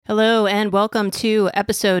Hello and welcome to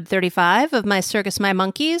episode 35 of My Circus, My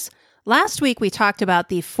Monkeys. Last week we talked about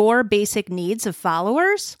the 4 basic needs of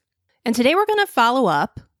followers, and today we're going to follow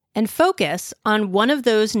up and focus on one of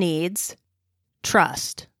those needs,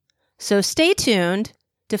 trust. So stay tuned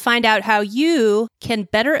to find out how you can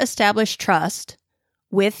better establish trust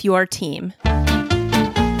with your team.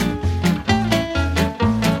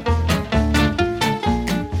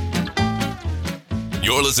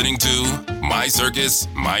 You're listening to My Circus,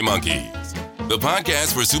 My Monkeys, the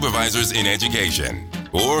podcast for supervisors in education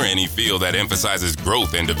or any field that emphasizes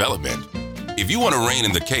growth and development. If you want to rein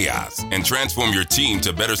in the chaos and transform your team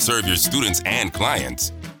to better serve your students and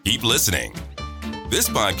clients, keep listening. This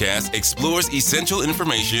podcast explores essential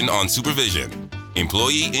information on supervision,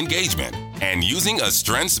 employee engagement, and using a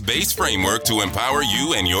strengths-based framework to empower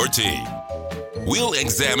you and your team. We'll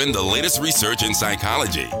examine the latest research in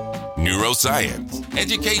psychology, neuroscience,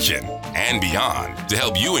 education, and beyond to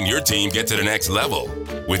help you and your team get to the next level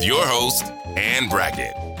with your host, Ann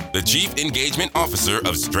Brackett, the Chief Engagement Officer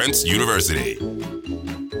of Strengths University.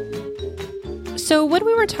 So when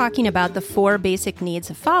we were talking about the 4 basic needs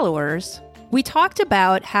of followers, we talked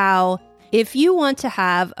about how if you want to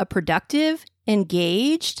have a productive,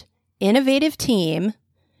 engaged, innovative team,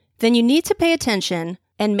 then you need to pay attention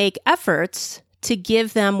and make efforts to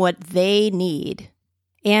give them what they need.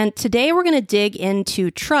 And today we're going to dig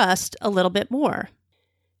into trust a little bit more.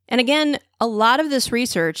 And again, a lot of this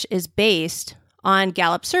research is based on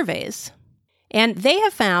Gallup surveys. And they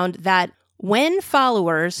have found that when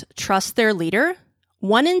followers trust their leader,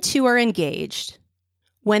 1 in 2 are engaged.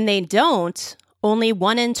 When they don't, only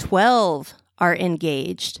 1 in 12 are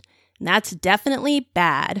engaged. And that's definitely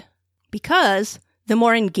bad because the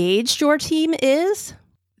more engaged your team is,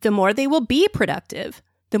 the more they will be productive.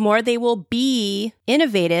 The more they will be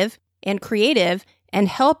innovative and creative and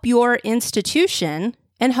help your institution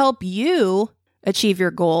and help you achieve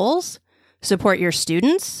your goals, support your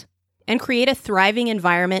students, and create a thriving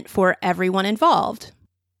environment for everyone involved.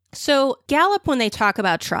 So Gallup, when they talk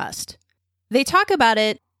about trust, they talk about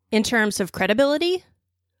it in terms of credibility,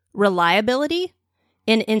 reliability,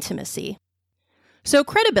 and intimacy. So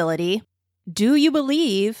credibility, do you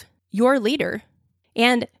believe your leader?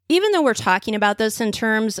 And even though we're talking about this in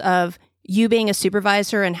terms of you being a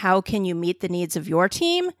supervisor and how can you meet the needs of your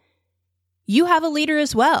team, you have a leader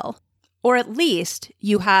as well, or at least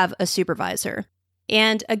you have a supervisor.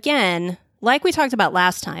 And again, like we talked about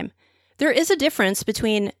last time, there is a difference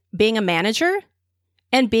between being a manager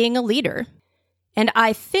and being a leader. And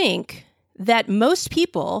I think that most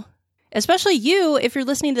people, especially you, if you're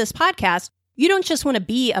listening to this podcast, you don't just want to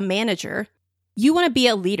be a manager, you want to be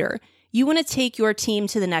a leader. You want to take your team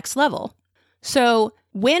to the next level. So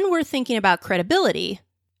when we're thinking about credibility,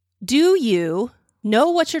 do you know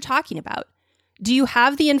what you're talking about? Do you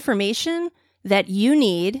have the information that you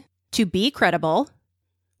need to be credible?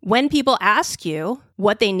 When people ask you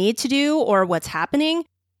what they need to do or what's happening,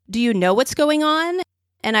 do you know what's going on?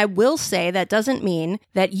 And I will say that doesn't mean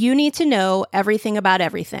that you need to know everything about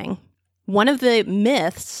everything. One of the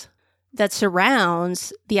myths that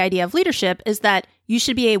surrounds the idea of leadership is that you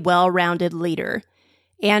should be a well-rounded leader.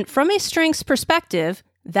 And from a strengths perspective,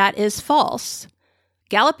 that is false.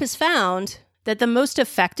 Gallup has found that the most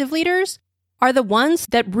effective leaders are the ones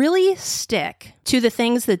that really stick to the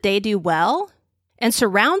things that they do well and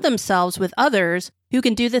surround themselves with others who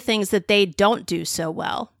can do the things that they don't do so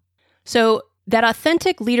well. So that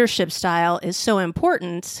authentic leadership style is so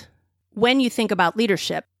important when you think about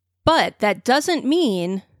leadership. But that doesn't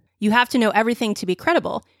mean you have to know everything to be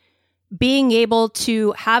credible. Being able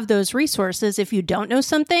to have those resources, if you don't know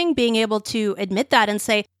something, being able to admit that and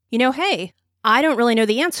say, hey, I don't really know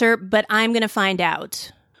the answer, but I'm going to find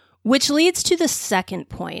out. Which leads to the second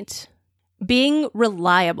point, being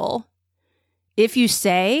reliable. If you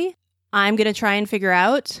say, I'm going to try and figure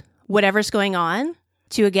out whatever's going on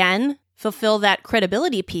to, again, fulfill that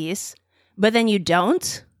credibility piece, but then you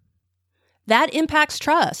don't, that impacts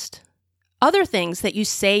trust. Other things that you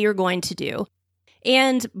say you're going to do.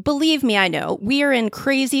 And believe me, I know, we are in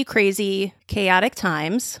crazy, crazy, chaotic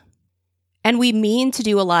times, and we mean to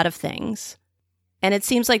do a lot of things. And it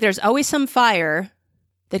seems like there's always some fire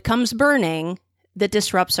that comes burning that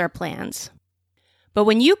disrupts our plans. But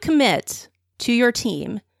when you commit to your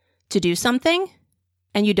team to do something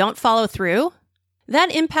and you don't follow through,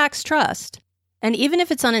 that impacts trust. And even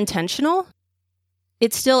if it's unintentional,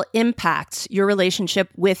 it still impacts your relationship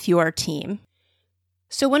with your team.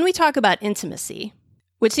 So when we talk about intimacy,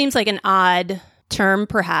 which seems like an odd term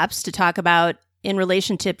perhaps to talk about in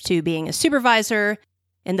relationship to being a supervisor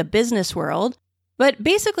in the business world, but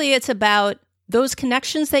basically it's about those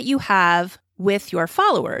connections that you have with your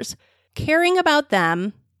followers, caring about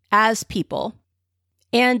them as people.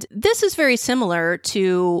 And this is very similar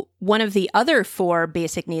to one of the other 4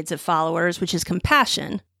 basic needs of followers, which is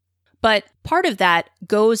compassion. But part of that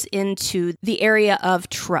goes into the area of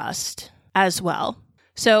trust as well.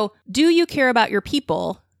 So, do you care about your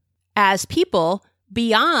people as people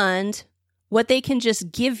beyond what they can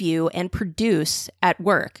just give you and produce at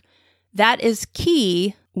work? That is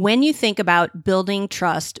key when you think about building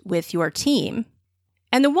trust with your team.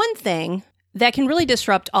 And the one thing that can really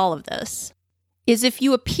disrupt all of this is if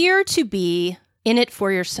you appear to be in it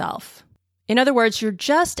for yourself. In other words, you're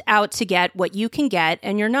just out to get what you can get,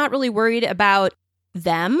 and you're not really worried about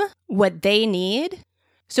them, what they need.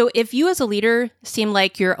 So if you as a leader seem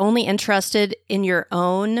like you're only interested in your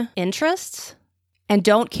own interests and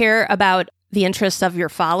don't care about the interests of your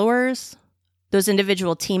followers, those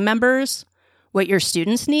individual team members, what your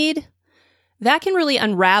students need, that can really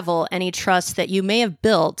unravel any trust that you may have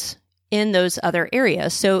built in those other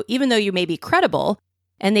areas. So even though you may be credible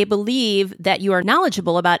and they believe that you are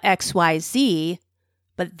knowledgeable about X, Y, Z,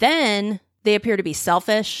 but then they appear to be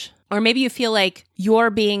selfish, or maybe you feel like you're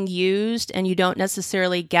being used and you don't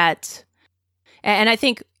necessarily get. And I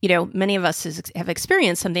think, many of us have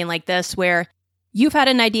experienced something like this where you've had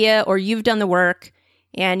an idea or you've done the work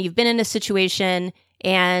and you've been in a situation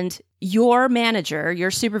and your manager,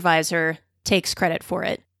 your supervisor, takes credit for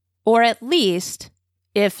it. Or at least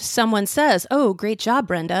if someone says, "Oh, great job,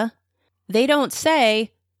 Brenda," they don't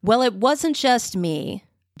say, "Well, it wasn't just me.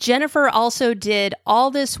 Jennifer also did all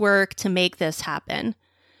this work to make this happen."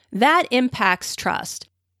 That impacts trust.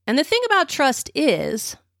 And the thing about trust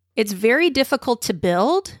is it's very difficult to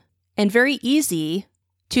build and very easy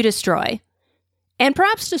to destroy. And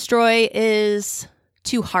perhaps destroy is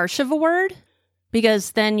too harsh of a word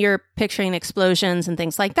because then you're picturing explosions and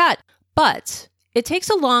things like that. But it takes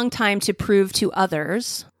a long time to prove to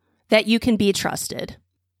others that you can be trusted.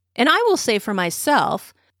 And I will say for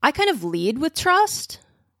myself, I kind of lead with trust.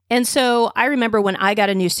 And so I remember when I got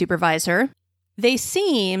a new supervisor, they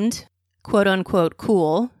seemed quote unquote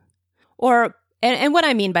cool. And what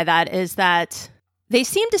I mean by that is that they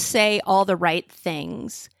seemed to say all the right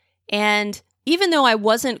things. And even though I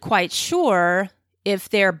wasn't quite sure if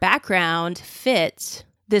their background fit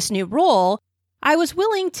this new role, I was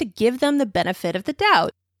willing to give them the benefit of the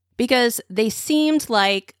doubt because they seemed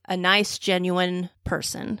like a nice, genuine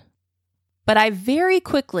person. But I very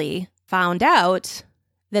quickly found out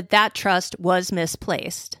that trust was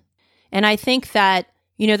misplaced. And I think that,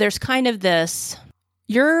 there's kind of this,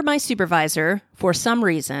 you're my supervisor for some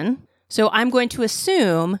reason, so I'm going to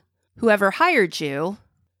assume whoever hired you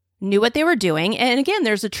knew what they were doing. And again,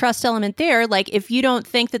 there's a trust element there. Like if you don't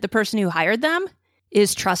think that the person who hired them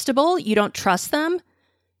is trustable, you don't trust them,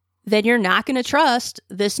 then you're not going to trust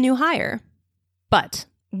this new hire. But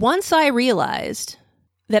once I realized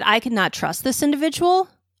that I could not trust this individual,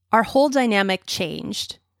 our whole dynamic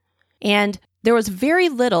changed. And there was very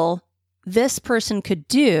little this person could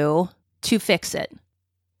do to fix it.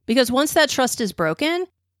 Because once that trust is broken,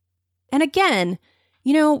 and again,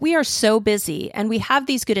 we are so busy and we have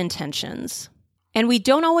these good intentions and we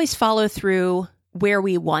don't always follow through where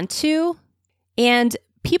we want to. And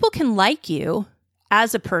people can like you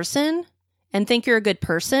as a person and think you're a good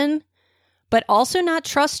person, but also not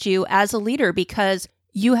trust you as a leader because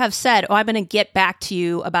you have said, "Oh, I'm going to get back to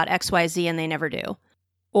you about X, Y, Z," and they never do.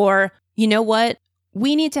 Or, "You know what?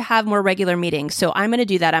 We need to have more regular meetings, so I'm going to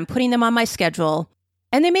do that. I'm putting them on my schedule."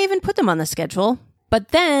 And they may even put them on the schedule, but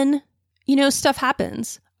then, stuff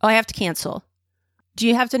happens. "Oh, I have to cancel. Do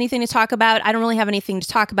you have anything to talk about? I don't really have anything to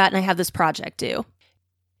talk about, and I have this project due."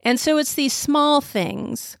 And so it's these small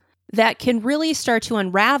things that can really start to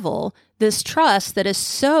unravel this trust that is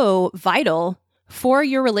so vital for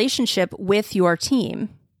your relationship with your team.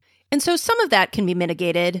 And so some of that can be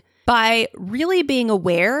mitigated by really being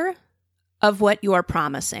aware of what you're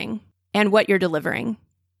promising and what you're delivering.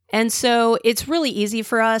 And so it's really easy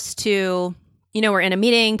for us to, we're in a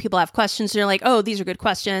meeting, people have questions, and you're like, "Oh, these are good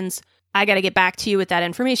questions. I got to get back to you with that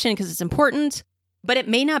information because it's important." But it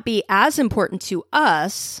may not be as important to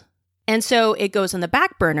us. And so it goes on the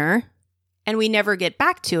back burner and we never get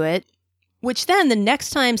back to it, which then the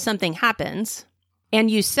next time something happens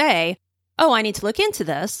and you say, "Oh, I need to look into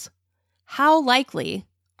this," how likely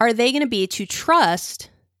are they going to be to trust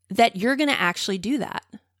that you're going to actually do that?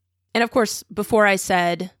 And of course, before I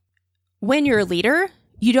said, when you're a leader,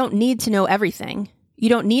 you don't need to know everything. You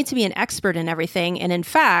don't need to be an expert in everything. And in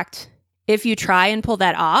fact, if you try and pull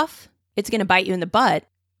that off, it's going to bite you in the butt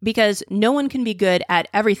because no one can be good at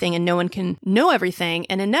everything and no one can know everything.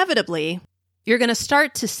 And inevitably, you're going to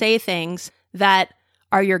start to say things that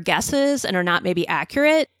are your guesses and are not maybe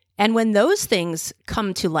accurate. And when those things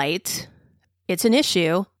come to light, it's an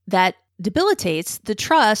issue that debilitates the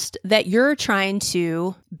trust that you're trying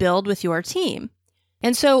to build with your team.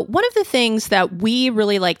 And so one of the things that we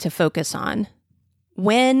really like to focus on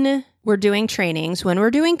when we're doing trainings, when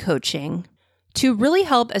we're doing coaching, to really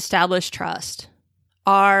help establish trust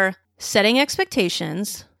are setting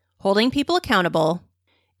expectations, holding people accountable,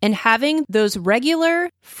 and having those regular,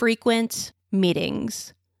 frequent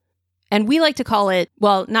meetings. And we like to call it,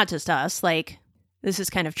 well, not just us, like this is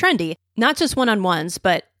kind of trendy, not just one-on-ones,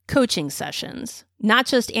 but coaching sessions, not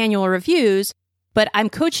just annual reviews, but I'm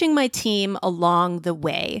coaching my team along the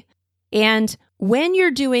way. And when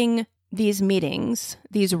you're doing these meetings,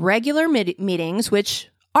 these regular meetings, which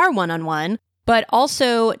are one-on-one, but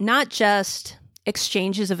also not just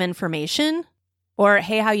exchanges of information or,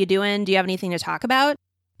 hey, how you doing? Do you have anything to talk about?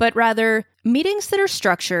 But rather meetings that are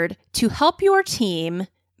structured to help your team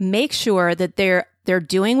make sure that they're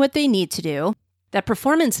doing what they need to do, that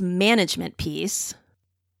performance management piece,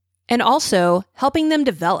 and also helping them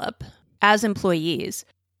develop as employees.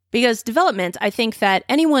 Because development, I think that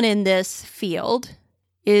anyone in this field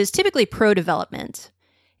is typically pro-development.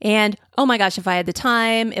 And, oh my gosh, if I had the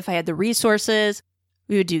time, if I had the resources,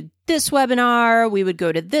 we would do this webinar, we would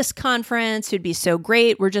go to this conference, it would be so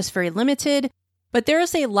great, we're just very limited. But there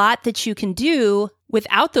is a lot that you can do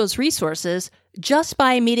without those resources just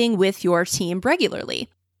by meeting with your team regularly.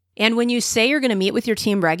 And when you say you're going to meet with your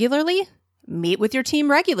team regularly, meet with your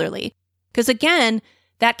team regularly. Because again,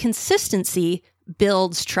 that consistency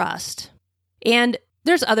builds trust. And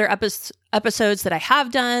there's other episodes that I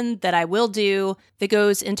have done, that I will do, that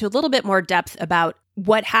goes into a little bit more depth about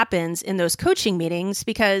what happens in those coaching meetings,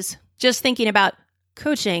 because just thinking about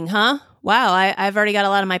coaching, wow, I've already got a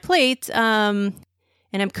lot on my plate, and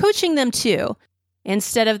I'm coaching them too.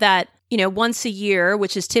 Instead of that, once a year,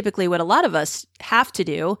 which is typically what a lot of us have to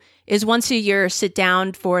do, is once a year sit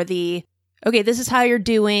down for the, okay, this is how you're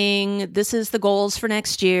doing, this is the goals for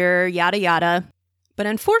next year, yada, yada. But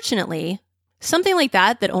unfortunately, something like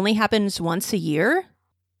that only happens once a year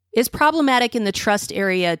is problematic in the trust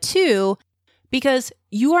area too, because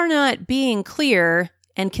you are not being clear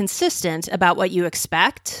and consistent about what you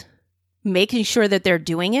expect, making sure that they're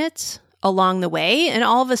doing it along the way. And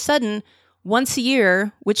all of a sudden, once a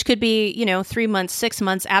year, which could be, 3 months, 6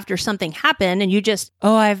 months after something happened, and you just,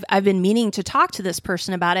 I've been meaning to talk to this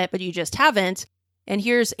person about it, but you just haven't. And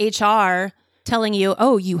here's HR telling you,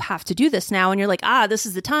 you have to do this now. And you're like, this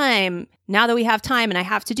is the time. Now that we have time and I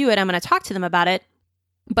have to do it, I'm going to talk to them about it.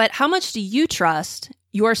 But how much do you trust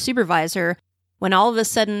your supervisor when all of a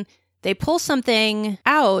sudden they pull something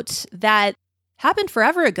out that happened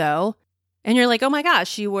forever ago and you're like, oh my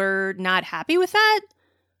gosh, you were not happy with that?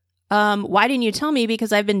 Why didn't you tell me?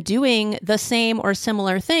 Because I've been doing the same or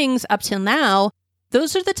similar things up till now.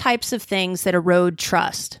 Those are the types of things that erode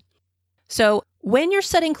trust. So when you're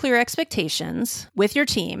setting clear expectations with your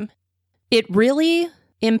team, it really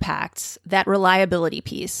impacts that reliability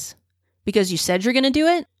piece because you said you're going to do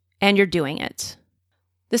it and you're doing it.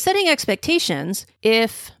 The setting expectations,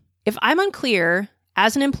 if I'm unclear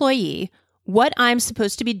as an employee what I'm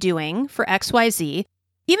supposed to be doing for XYZ,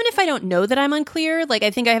 even if I don't know that I'm unclear, like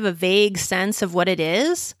I think I have a vague sense of what it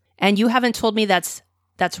is, and you haven't told me that's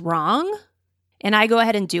wrong, and I go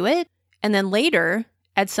ahead and do it, and then later,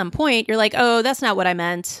 at some point, you're like, that's not what I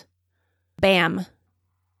meant. Bam,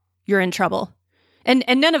 you're in trouble. And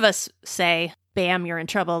none of us say, bam, you're in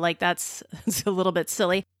trouble. Like that's a little bit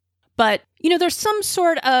silly. But, there's some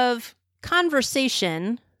sort of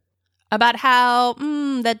conversation about how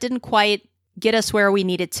that didn't quite get us where we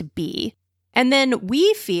needed to be. And then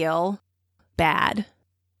we feel bad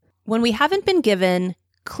when we haven't been given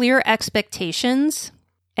clear expectations,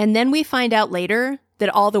 and then we find out later that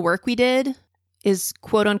all the work we did is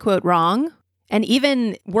quote unquote wrong. And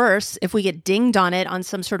even worse, if we get dinged on it on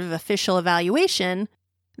some sort of official evaluation,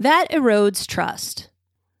 that erodes trust.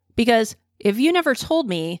 Because if you never told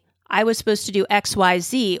me I was supposed to do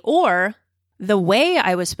XYZ or the way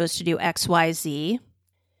I was supposed to do XYZ,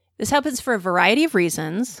 this happens for a variety of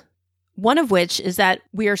reasons. One of which is that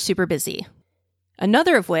we are super busy.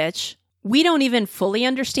 Another of which, we don't even fully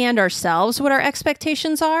understand ourselves what our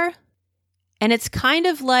expectations are. And it's kind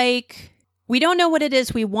of like, we don't know what it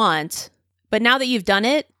is we want, but now that you've done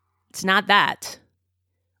it, it's not that.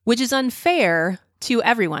 Which is unfair to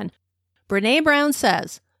everyone. Brené Brown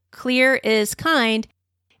says, clear is kind,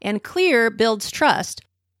 and clear builds trust.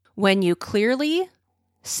 When you clearly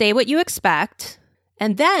say what you expect,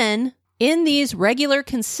 and then in these regular,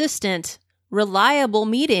 consistent, reliable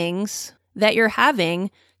meetings that you're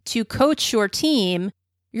having to coach your team,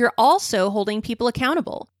 you're also holding people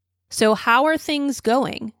accountable. So how are things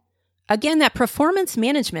going? Again, that performance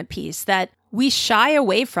management piece that we shy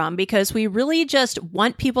away from because we really just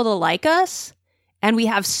want people to like us and we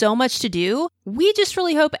have so much to do. We just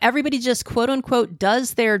really hope everybody just quote unquote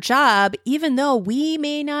does their job, even though we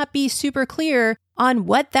may not be super clear on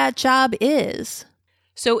what that job is.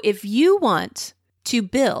 So if you want to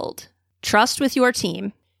build trust with your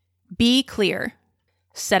team, be clear,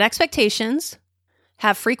 set expectations,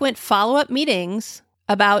 have frequent follow-up meetings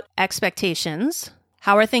about expectations.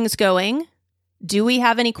 How are things going? Do we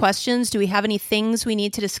have any questions? Do we have any things we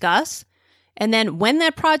need to discuss? And then when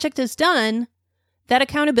that project is done, that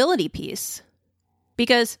accountability piece.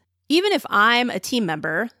 Because even if I'm a team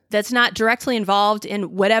member that's not directly involved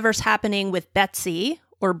in whatever's happening with Betsy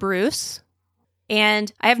or Bruce,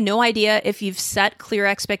 and I have no idea if you've set clear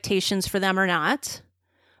expectations for them or not,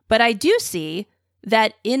 but I do see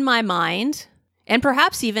that in my mind, and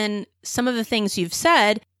perhaps even some of the things you've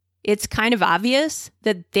said, it's kind of obvious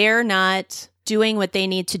that they're not doing what they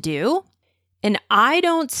need to do. And I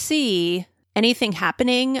don't see anything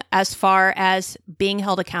happening as far as being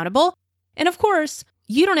held accountable. And of course,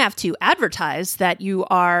 you don't have to advertise that you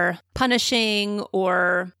are punishing,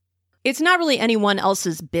 or it's not really anyone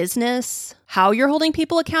else's business how you're holding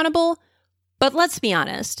people accountable. But let's be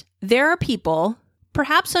honest, there are people,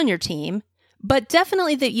 perhaps on your team, but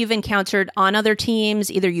definitely that you've encountered on other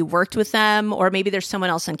teams, either you worked with them or maybe there's someone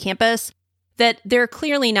else on campus, that they're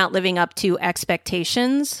clearly not living up to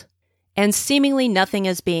expectations and seemingly nothing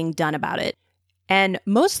is being done about it. And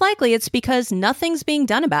most likely it's because nothing's being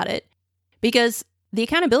done about it. Because the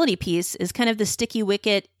accountability piece is kind of the sticky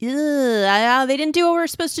wicket, they didn't do what we were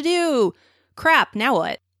supposed to do. Crap, now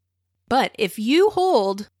what? But if you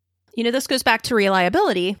hold, this goes back to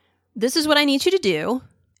reliability, this is what I need you to do.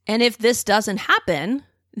 And if this doesn't happen,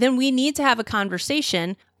 then we need to have a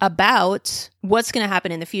conversation about what's going to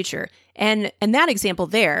happen in the future. And that example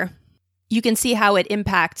there, you can see how it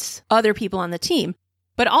impacts other people on the team.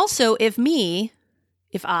 But also if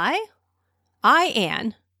I,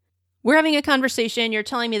 Ann, we're having a conversation, you're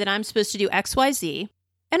telling me that I'm supposed to do X, Y, Z,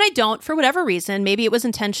 and I don't for whatever reason. Maybe it was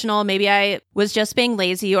intentional, maybe I was just being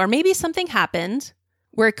lazy, or maybe something happened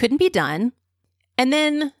where it couldn't be done. And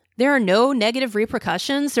then there are no negative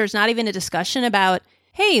repercussions. There's not even a discussion about,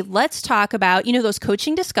 hey, let's talk about, those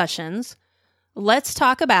coaching discussions. Let's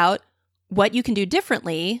talk about what you can do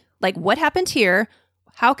differently. Like, what happened here?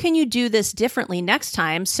 How can you do this differently next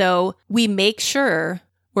time so we make sure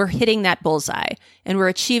we're hitting that bullseye and we're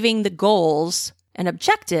achieving the goals and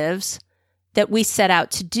objectives that we set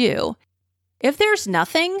out to do? If there's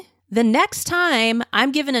nothing, the next time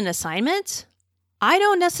I'm given an assignment, I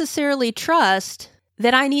don't necessarily trust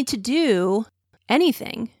that I need to do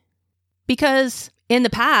anything. Because in the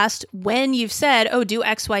past, when you've said, oh, do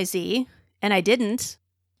X, Y, Z, and I didn't,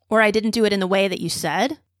 or I didn't do it in the way that you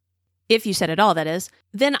said, if you said it all, that is,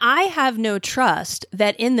 then I have no trust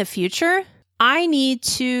that in the future, I need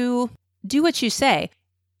to do what you say.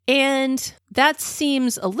 And that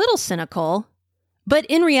seems a little cynical, but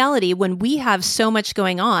in reality, when we have so much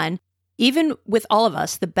going on, even with all of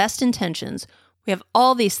us, the best intentions, we have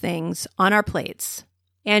all these things on our plates.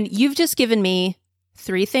 And you've just given me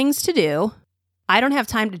 3 things to do. I don't have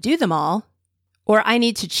time to do them all, or I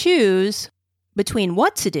need to choose between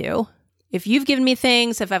what to do. If you've given me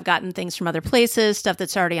things, if I've gotten things from other places, stuff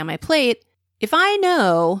that's already on my plate, if I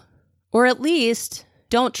know, or at least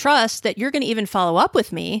don't trust that you're going to even follow up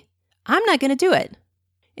with me, I'm not going to do it.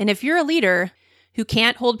 And if you're a leader who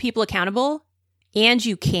can't hold people accountable and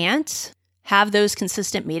you can't have those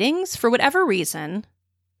consistent meetings for whatever reason,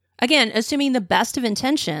 again, assuming the best of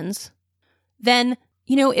intentions, then,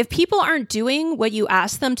 if people aren't doing what you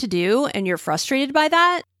ask them to do and you're frustrated by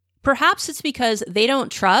that, perhaps it's because they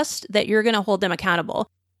don't trust that you're going to hold them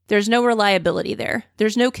accountable. There's no reliability there.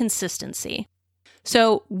 There's no consistency.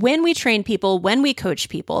 So when we train people, when we coach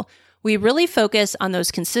people, we really focus on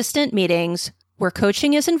those consistent meetings where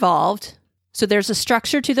coaching is involved. So there's a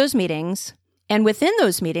structure to those meetings. And within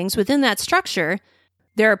those meetings, within that structure,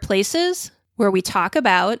 there are places where we talk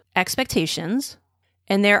about expectations,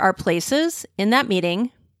 and there are places in that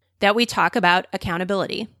meeting that we talk about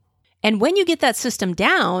accountability. And when you get that system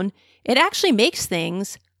down, it actually makes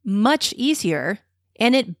things much easier,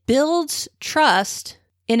 and it builds trust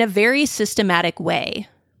in a very systematic way.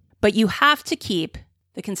 But you have to keep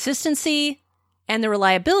the consistency and the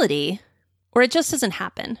reliability, or it just doesn't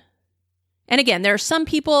happen. And again, there are some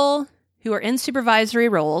people who are in supervisory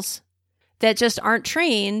roles that just aren't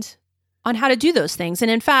trained on how to do those things.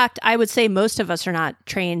 And in fact, I would say most of us are not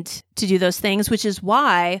trained to do those things, which is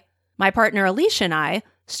why my partner Alicia and I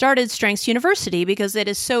started Strengths University because it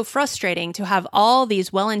is so frustrating to have all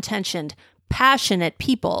these well-intentioned, passionate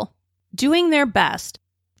people doing their best,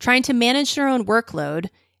 trying to manage their own workload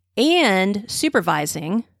and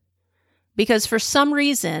supervising, because for some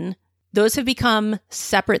reason, those have become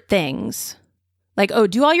separate things. Like, oh,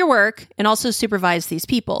 do all your work and also supervise these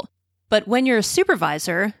people. But when you're a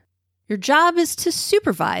supervisor, your job is to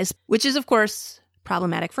supervise, which is, of course,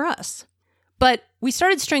 problematic for us. But we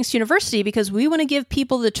started Strengths University because we want to give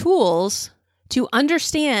people the tools to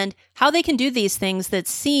understand how they can do these things that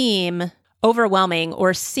seem overwhelming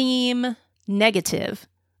or seem negative,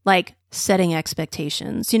 like setting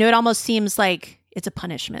expectations. It almost seems like it's a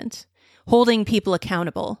punishment, holding people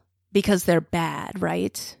accountable because they're bad,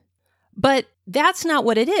 right? But that's not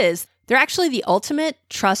what it is. They're actually the ultimate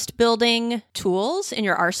trust-building tools in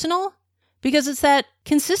your arsenal because it's that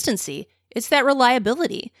consistency, it's that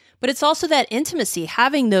reliability, but it's also that intimacy,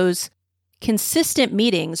 having those consistent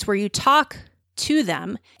meetings where you talk to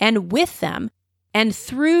them and with them and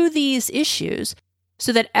through these issues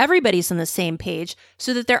so that everybody's on the same page,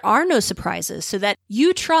 so that there are no surprises, so that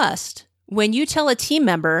you trust when you tell a team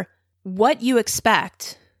member what you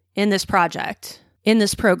expect in this project, in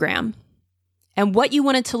this program, and what you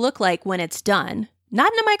want it to look like when it's done.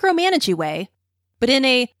 Not in a micromanagey way, but in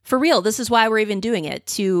a, for real, this is why we're even doing it,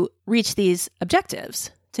 to reach these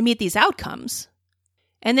objectives, to meet these outcomes.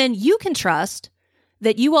 And then you can trust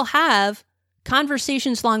that you will have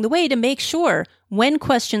conversations along the way to make sure when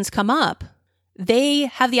questions come up, they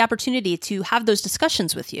have the opportunity to have those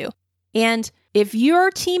discussions with you. And if your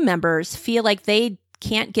team members feel like they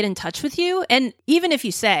can't get in touch with you, and even if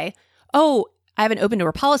you say, oh, I have an open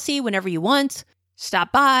door policy whenever you want,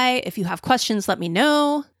 stop by. If you have questions, let me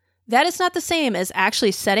know. That is not the same as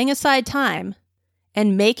actually setting aside time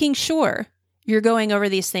and making sure you're going over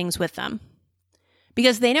these things with them.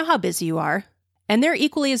 Because they know how busy you are, and they're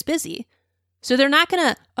equally as busy. So they're not going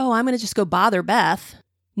to, oh, I'm going to just go bother Beth,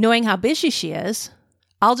 knowing how busy she is.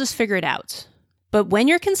 I'll just figure it out. But when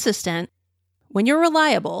you're consistent, when you're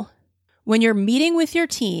reliable, when you're meeting with your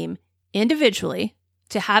team individually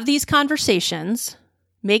to have these conversations,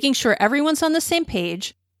 making sure everyone's on the same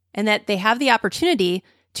page and that they have the opportunity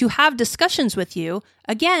to have discussions with you,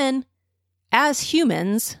 again, as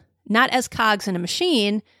humans, not as cogs in a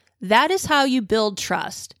machine, that is how you build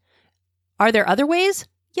trust. Are there other ways?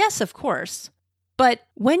 Yes, of course. But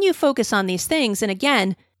when you focus on these things, and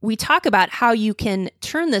again, we talk about how you can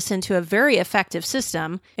turn this into a very effective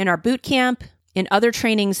system in our boot camp, in other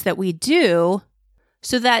trainings that we do,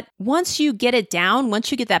 so that once you get it down,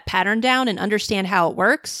 once you get that pattern down and understand how it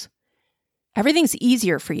works, everything's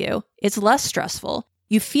easier for you. It's less stressful.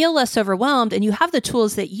 You feel less overwhelmed, and you have the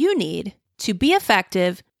tools that you need to be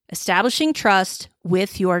effective, establishing trust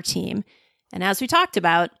with your team. And as we talked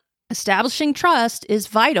about, establishing trust is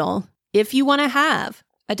vital if you want to have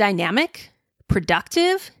a dynamic,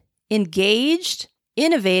 productive, engaged,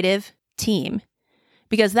 innovative team.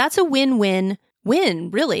 Because that's a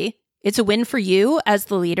win-win-win, really. It's a win for you as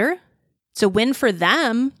the leader. It's a win for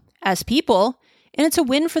them as people. And it's a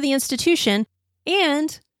win for the institution.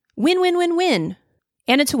 And win-win-win-win.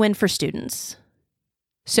 And it's a win for students.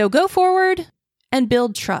 So go forward and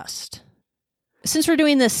build trust. Since we're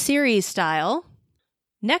doing this series style,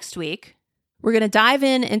 next week, we're going to dive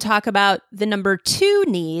in and talk about the number 2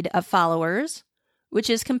 need of followers, which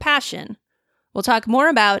is compassion. We'll talk more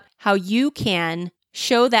about how you can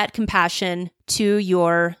show that compassion to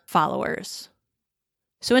your followers.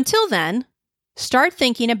 So until then, start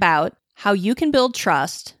thinking about how you can build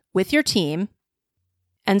trust with your team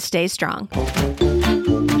and stay strong.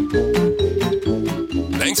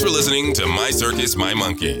 Thanks for listening to My Circus, My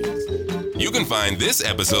Monkeys. You can find this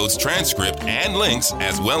episode's transcript and links,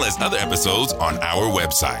 as well as other episodes, on our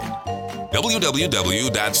website,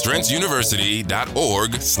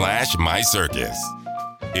 www.strengthsuniversity.org/mycircus.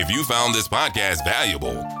 If you found this podcast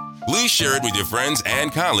valuable, please share it with your friends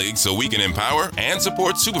and colleagues so we can empower and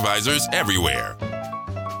support supervisors everywhere.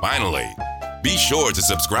 Finally, be sure to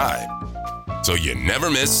subscribe so you never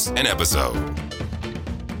miss an episode.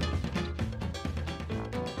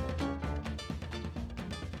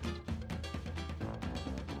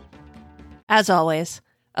 As always,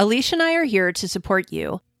 Alicia and I are here to support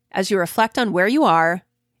you as you reflect on where you are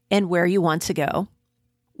and where you want to go.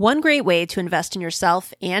 One great way to invest in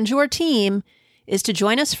yourself and your team is to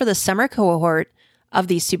join us for the summer cohort of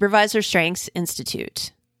the Supervisor Strengths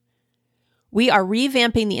Institute. We are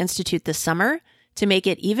revamping the Institute this summer to make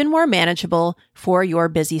it even more manageable for your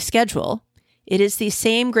busy schedule. It is the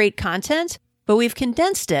same great content, but we've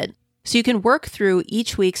condensed it so you can work through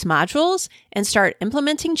each week's modules and start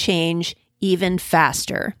implementing change even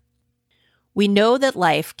faster. We know that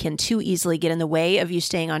life can too easily get in the way of you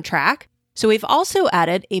staying on track, so we've also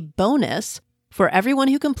added a bonus for everyone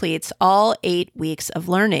who completes all 8 weeks of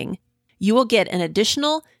learning. You will get an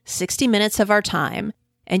additional 60 minutes of our time,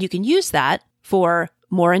 and you can use that for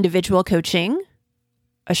more individual coaching,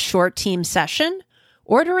 a short team session,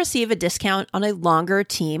 or to receive a discount on a longer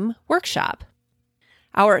team workshop.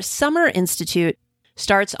 Our Summer Institute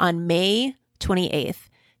starts on May 28th.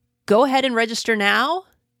 Go ahead and register now.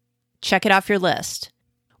 Check it off your list.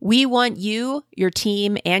 We want you, your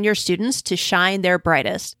team, and your students to shine their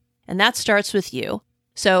brightest, and that starts with you.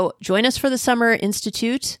 So join us for the Summer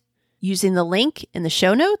Institute using the link in the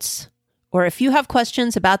show notes, or if you have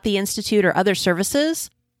questions about the Institute or other services,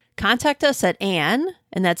 contact us at Anne,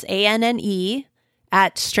 and that's ANNE,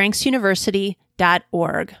 at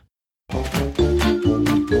strengthsuniversity.org.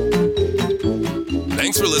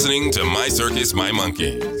 Thanks for listening to My Circus, My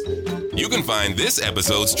Monkeys. You can find this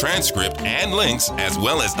episode's transcript and links, as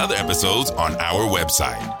well as other episodes, on our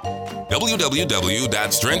website,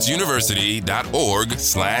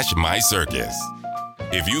 www.strengthsuniversity.org/mycircus.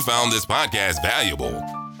 If you found this podcast valuable,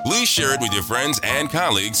 please share it with your friends and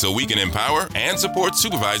colleagues so we can empower and support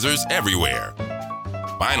supervisors everywhere.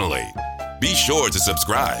 Finally, be sure to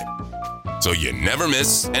subscribe so you never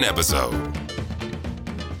miss an episode.